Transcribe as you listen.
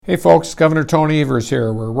Hey folks, Governor Tony Evers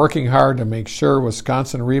here. We're working hard to make sure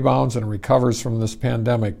Wisconsin rebounds and recovers from this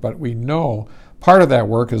pandemic, but we know part of that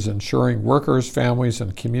work is ensuring workers, families,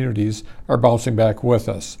 and communities are bouncing back with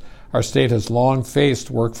us. Our state has long faced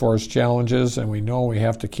workforce challenges, and we know we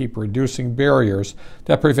have to keep reducing barriers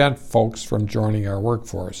that prevent folks from joining our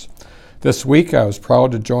workforce. This week, I was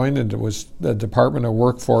proud to join the Department of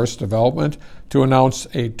Workforce Development to announce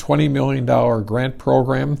a $20 million grant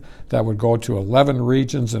program that would go to 11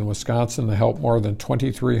 regions in Wisconsin to help more than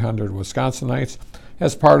 2,300 Wisconsinites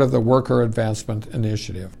as part of the Worker Advancement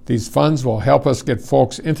Initiative. These funds will help us get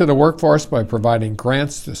folks into the workforce by providing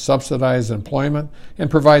grants to subsidize employment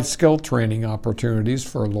and provide skill training opportunities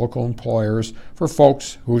for local employers for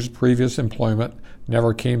folks whose previous employment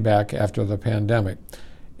never came back after the pandemic.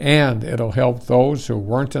 And it'll help those who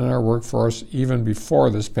weren't in our workforce even before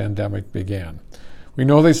this pandemic began. We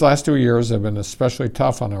know these last 2 years have been especially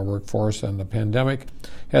tough on our workforce, and the pandemic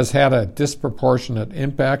has had a disproportionate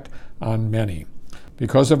impact on many.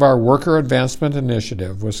 Because of our Worker Advancement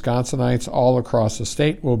Initiative, Wisconsinites all across the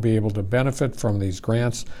state will be able to benefit from these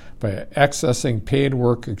grants by accessing paid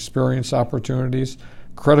work experience opportunities,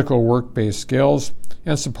 critical work-based skills,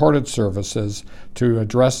 and supported services to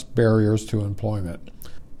address barriers to employment.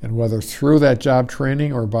 And whether through that job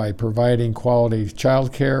training or by providing quality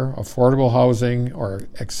child care, affordable housing, or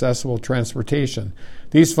accessible transportation,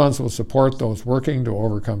 these funds will support those working to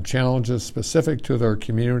overcome challenges specific to their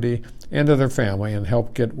community and to their family and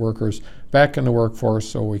help get workers back in the workforce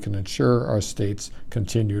so we can ensure our state's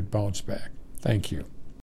continued bounce back. Thank you.